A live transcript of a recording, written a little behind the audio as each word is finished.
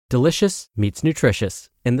Delicious meets nutritious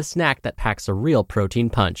in the snack that packs a real protein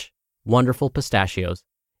punch. Wonderful Pistachios.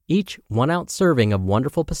 Each 1-ounce serving of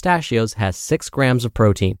Wonderful Pistachios has 6 grams of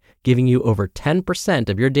protein, giving you over 10%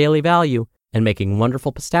 of your daily value and making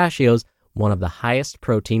Wonderful Pistachios one of the highest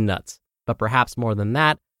protein nuts. But perhaps more than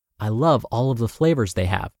that, I love all of the flavors they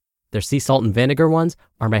have. Their sea salt and vinegar ones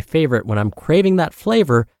are my favorite when I'm craving that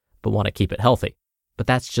flavor but want to keep it healthy. But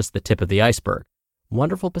that's just the tip of the iceberg.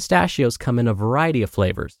 Wonderful Pistachios come in a variety of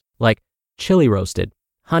flavors, like chili roasted,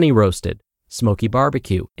 honey roasted, smoky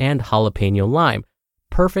barbecue, and jalapeno lime,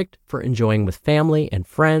 perfect for enjoying with family and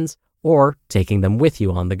friends or taking them with you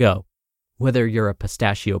on the go. Whether you're a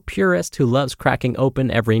pistachio purist who loves cracking open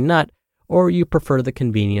every nut, or you prefer the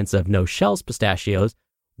convenience of no-shells pistachios,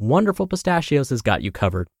 Wonderful Pistachios has got you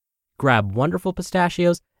covered. Grab Wonderful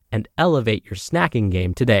Pistachios and elevate your snacking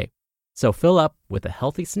game today. So fill up with a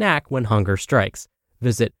healthy snack when hunger strikes.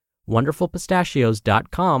 Visit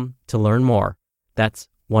wonderfulpistachios.com to learn more. That's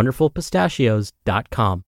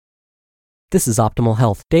wonderfulpistachios.com. This is Optimal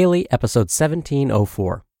Health Daily, episode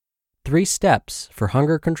 1704. 3 Steps for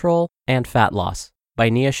Hunger Control and Fat Loss by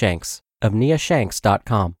Nia Shanks of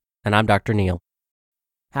niashanks.com. And I'm Dr. Neal.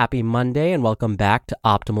 Happy Monday and welcome back to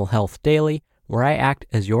Optimal Health Daily, where I act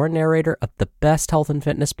as your narrator of the best health and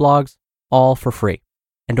fitness blogs, all for free.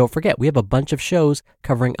 And don't forget, we have a bunch of shows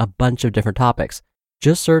covering a bunch of different topics.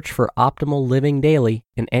 Just search for Optimal Living Daily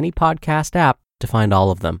in any podcast app to find all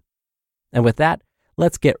of them. And with that,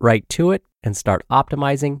 let's get right to it and start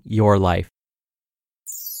optimizing your life.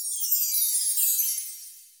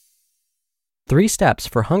 3 Steps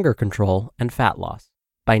for Hunger Control and Fat Loss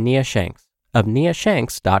by Nia Shanks of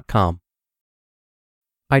niashanks.com.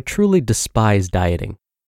 I truly despise dieting.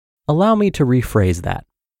 Allow me to rephrase that.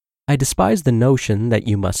 I despise the notion that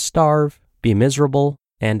you must starve, be miserable,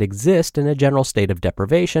 and exist in a general state of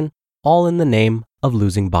deprivation, all in the name of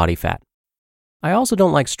losing body fat. I also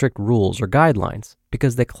don't like strict rules or guidelines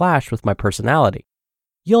because they clash with my personality.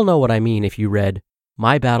 You'll know what I mean if you read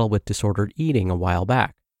My Battle with Disordered Eating a while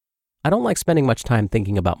back. I don't like spending much time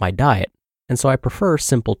thinking about my diet, and so I prefer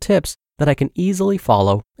simple tips that I can easily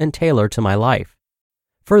follow and tailor to my life.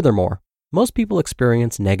 Furthermore, most people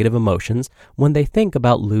experience negative emotions when they think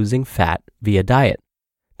about losing fat via diet.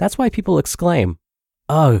 That's why people exclaim,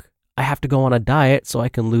 "Ugh, I have to go on a diet so I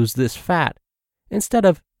can lose this fat," instead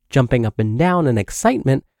of jumping up and down in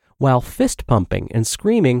excitement while fist pumping and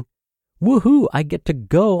screaming, "Woohoo, I get to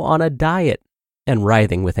go on a diet," and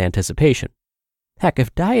writhing with anticipation. Heck,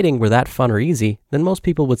 if dieting were that fun or easy, then most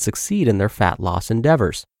people would succeed in their fat loss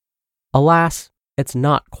endeavors. Alas, it's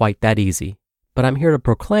not quite that easy, but I'm here to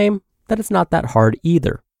proclaim that it's not that hard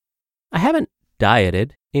either. I haven't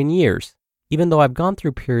dieted in years, even though I've gone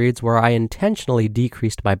through periods where I intentionally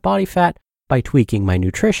decreased my body fat by tweaking my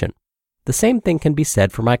nutrition. The same thing can be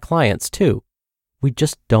said for my clients too. We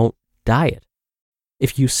just don't diet.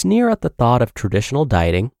 If you sneer at the thought of traditional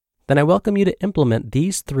dieting, then I welcome you to implement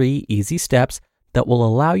these 3 easy steps that will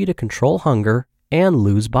allow you to control hunger and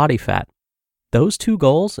lose body fat. Those 2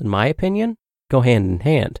 goals, in my opinion, go hand in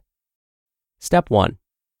hand. Step 1.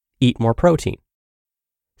 Eat more protein.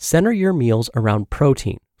 Center your meals around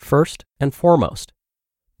protein first and foremost.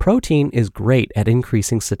 Protein is great at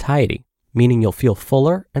increasing satiety, meaning you'll feel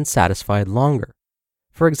fuller and satisfied longer.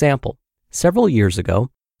 For example, several years ago,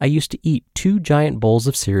 I used to eat 2 giant bowls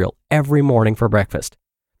of cereal every morning for breakfast.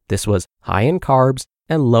 This was high in carbs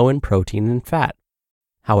and low in protein and fat.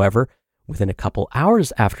 However, within a couple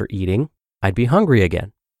hours after eating, I'd be hungry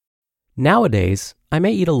again. Nowadays, I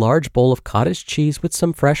may eat a large bowl of cottage cheese with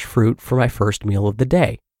some fresh fruit for my first meal of the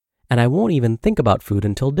day, and I won't even think about food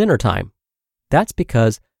until dinner time. That's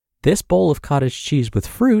because this bowl of cottage cheese with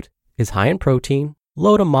fruit is high in protein,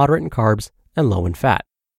 low to moderate in carbs, and low in fat.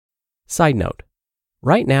 Side note,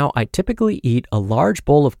 right now I typically eat a large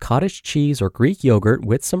bowl of cottage cheese or Greek yogurt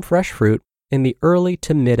with some fresh fruit in the early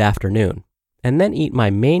to mid-afternoon, and then eat my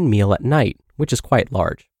main meal at night, which is quite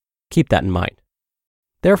large. Keep that in mind.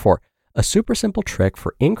 Therefore, a super simple trick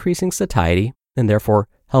for increasing satiety, and therefore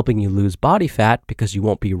helping you lose body fat because you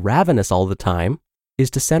won't be ravenous all the time, is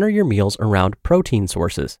to center your meals around protein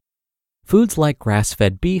sources. Foods like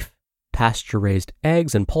grass-fed beef, pasture-raised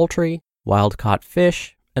eggs and poultry, wild-caught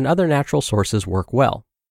fish, and other natural sources work well.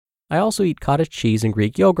 I also eat cottage cheese and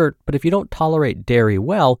Greek yogurt, but if you don't tolerate dairy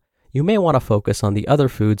well, you may want to focus on the other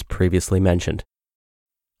foods previously mentioned.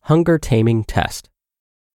 Hunger Taming Test.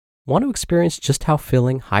 Want to experience just how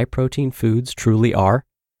filling high-protein foods truly are?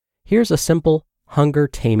 Here's a simple hunger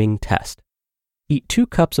taming test. Eat 2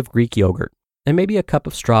 cups of Greek yogurt and maybe a cup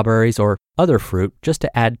of strawberries or other fruit just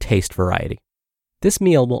to add taste variety. This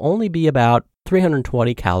meal will only be about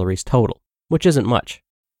 320 calories total, which isn't much.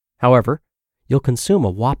 However, you'll consume a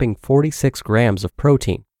whopping 46 grams of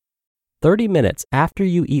protein. 30 minutes after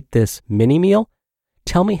you eat this mini meal,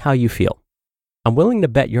 tell me how you feel. I'm willing to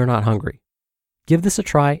bet you're not hungry. Give this a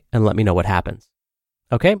try and let me know what happens.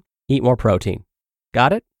 Okay, eat more protein.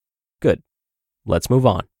 Got it? Good. Let's move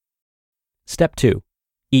on. Step 2,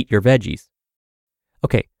 eat your veggies.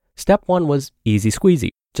 Okay, step 1 was easy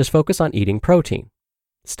squeezy. Just focus on eating protein.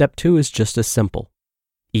 Step 2 is just as simple.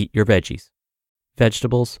 Eat your veggies.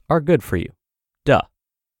 Vegetables are good for you. Duh.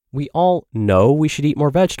 We all know we should eat more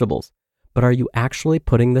vegetables, but are you actually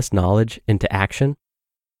putting this knowledge into action?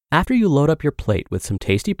 After you load up your plate with some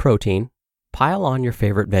tasty protein, pile on your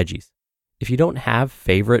favorite veggies. If you don't have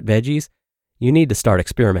favorite veggies, you need to start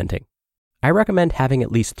experimenting. I recommend having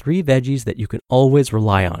at least 3 veggies that you can always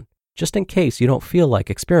rely on, just in case you don't feel like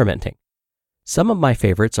experimenting. Some of my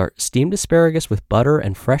favorites are steamed asparagus with butter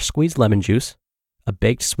and fresh squeezed lemon juice, a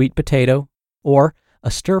baked sweet potato, or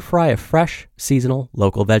a stir-fry of fresh, seasonal,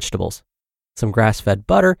 local vegetables. Some grass-fed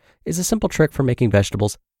butter is a simple trick for making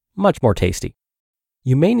vegetables much more tasty.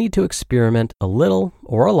 You may need to experiment a little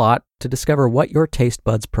or a lot to discover what your taste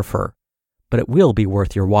buds prefer, but it will be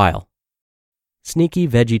worth your while. Sneaky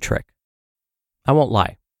veggie trick. I won't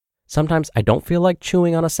lie. Sometimes I don't feel like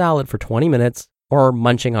chewing on a salad for 20 minutes or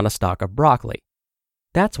munching on a stalk of broccoli.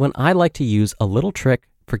 That's when I like to use a little trick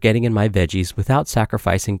for getting in my veggies without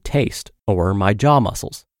sacrificing taste or my jaw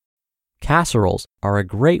muscles. Casseroles are a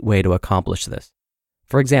great way to accomplish this.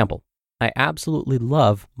 For example, I absolutely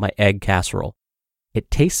love my egg casserole. It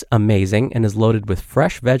tastes amazing and is loaded with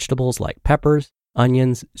fresh vegetables like peppers,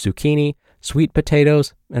 onions, zucchini, sweet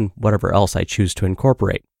potatoes, and whatever else I choose to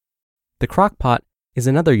incorporate. The crock pot is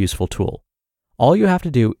another useful tool. All you have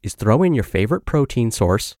to do is throw in your favorite protein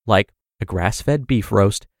source, like a grass-fed beef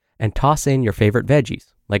roast, and toss in your favorite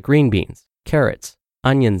veggies, like green beans, carrots,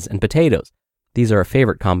 onions, and potatoes. These are a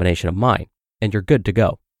favorite combination of mine, and you're good to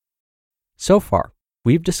go. So far,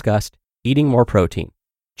 we've discussed eating more protein.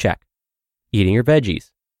 Check. Eating your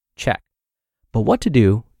veggies. Check. But what to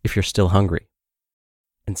do if you're still hungry?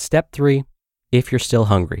 And step 3, if you're still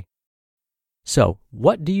hungry. So,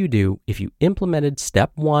 what do you do if you implemented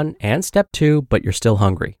step 1 and step 2, but you're still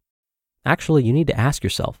hungry? Actually, you need to ask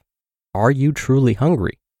yourself, are you truly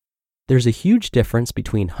hungry? There's a huge difference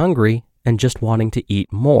between hungry and just wanting to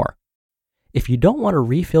eat more. If you don't want to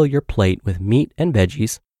refill your plate with meat and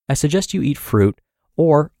veggies, I suggest you eat fruit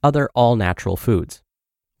or other all-natural foods.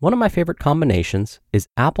 One of my favorite combinations is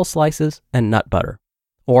apple slices and nut butter.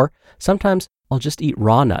 Or sometimes I'll just eat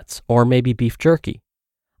raw nuts or maybe beef jerky.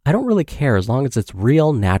 I don't really care as long as it's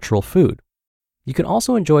real natural food. You can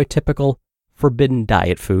also enjoy typical forbidden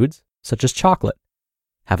diet foods, such as chocolate.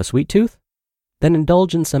 Have a sweet tooth? Then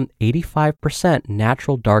indulge in some 85%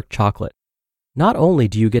 natural dark chocolate. Not only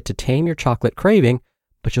do you get to tame your chocolate craving,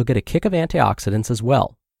 but you'll get a kick of antioxidants as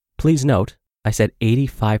well. Please note, I said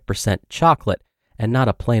 85% chocolate and not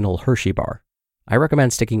a plain old Hershey bar. I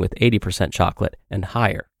recommend sticking with 80% chocolate and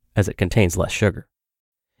higher, as it contains less sugar.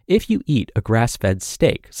 If you eat a grass-fed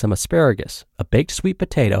steak, some asparagus, a baked sweet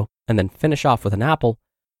potato, and then finish off with an apple,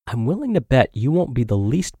 I'm willing to bet you won't be the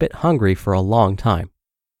least bit hungry for a long time.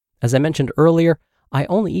 As I mentioned earlier, I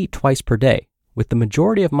only eat twice per day, with the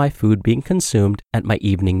majority of my food being consumed at my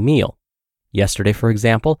evening meal. Yesterday, for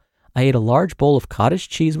example, I ate a large bowl of cottage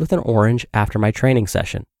cheese with an orange after my training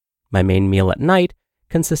session. My main meal at night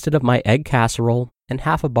consisted of my egg casserole and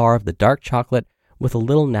half a bar of the dark chocolate with a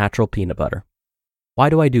little natural peanut butter. Why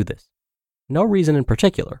do I do this? No reason in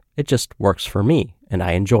particular. It just works for me, and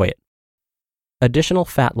I enjoy it. Additional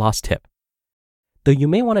fat loss tip. Though you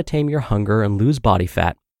may want to tame your hunger and lose body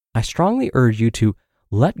fat, I strongly urge you to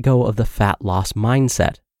let go of the fat loss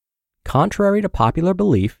mindset. Contrary to popular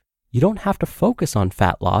belief, you don't have to focus on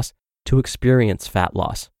fat loss to experience fat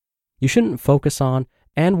loss. You shouldn't focus on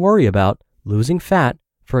and worry about losing fat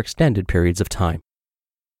for extended periods of time.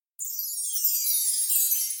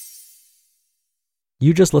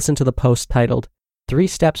 You just listened to the post titled 3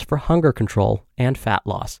 Steps for Hunger Control and Fat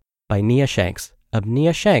Loss by Nia Shanks of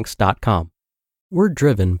niashanks.com. We're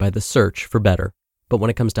driven by the search for better, but when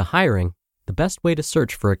it comes to hiring, the best way to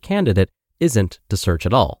search for a candidate isn't to search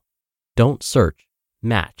at all. Don't search,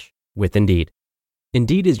 match with Indeed.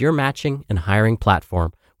 Indeed is your matching and hiring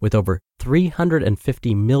platform with over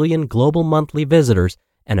 350 million global monthly visitors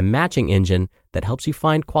and a matching engine that helps you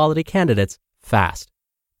find quality candidates fast.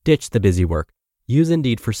 Ditch the busy work. Use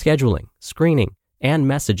Indeed for scheduling, screening, and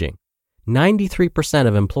messaging. 93%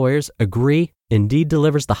 of employers agree Indeed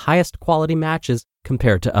delivers the highest quality matches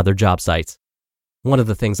compared to other job sites. One of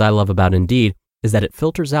the things I love about Indeed is that it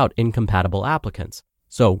filters out incompatible applicants.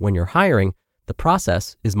 So when you're hiring, the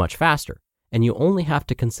process is much faster, and you only have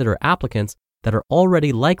to consider applicants that are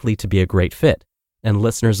already likely to be a great fit. And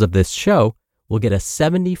listeners of this show will get a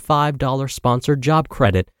 $75 sponsored job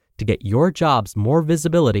credit to get your jobs more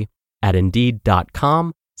visibility at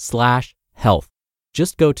Indeed.com/health.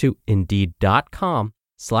 Just go to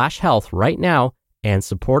Indeed.com/health right now and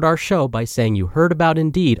support our show by saying you heard about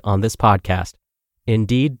Indeed on this podcast.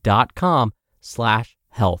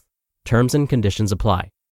 Indeed.com/health. Terms and conditions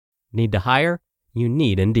apply. Need to hire? You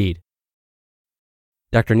need Indeed.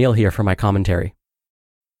 Dr. Neal here for my commentary.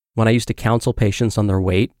 When I used to counsel patients on their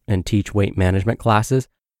weight and teach weight management classes,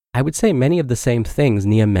 I would say many of the same things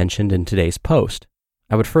Nia mentioned in today's post.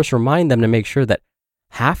 I would first remind them to make sure that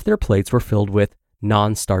half their plates were filled with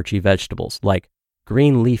non-starchy vegetables like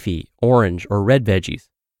green leafy, orange, or red veggies,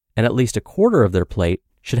 and at least a quarter of their plate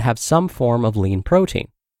should have some form of lean protein.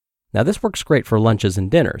 Now, this works great for lunches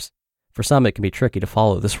and dinners. For some, it can be tricky to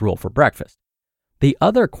follow this rule for breakfast. The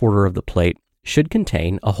other quarter of the plate should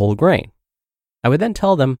contain a whole grain. I would then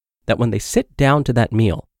tell them that when they sit down to that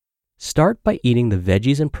meal, start by eating the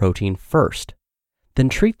veggies and protein first. Then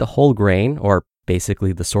treat the whole grain, or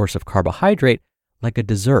basically the source of carbohydrate, like a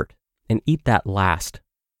dessert and eat that last.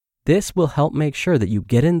 This will help make sure that you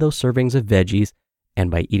get in those servings of veggies,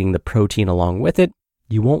 and by eating the protein along with it,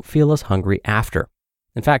 you won't feel as hungry after.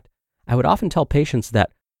 In fact, I would often tell patients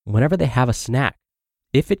that whenever they have a snack,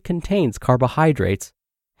 if it contains carbohydrates,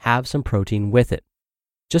 have some protein with it.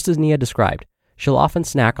 Just as Nia described, she'll often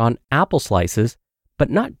snack on apple slices, but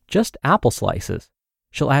not just apple slices.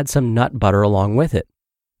 She'll add some nut butter along with it.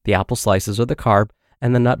 The apple slices are the carb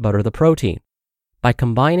and the nut butter the protein. By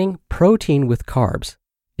combining protein with carbs,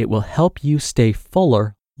 it will help you stay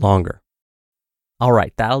fuller longer. All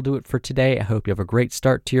right, that'll do it for today. I hope you have a great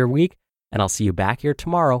start to your week, and I'll see you back here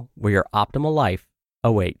tomorrow where your optimal life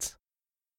awaits.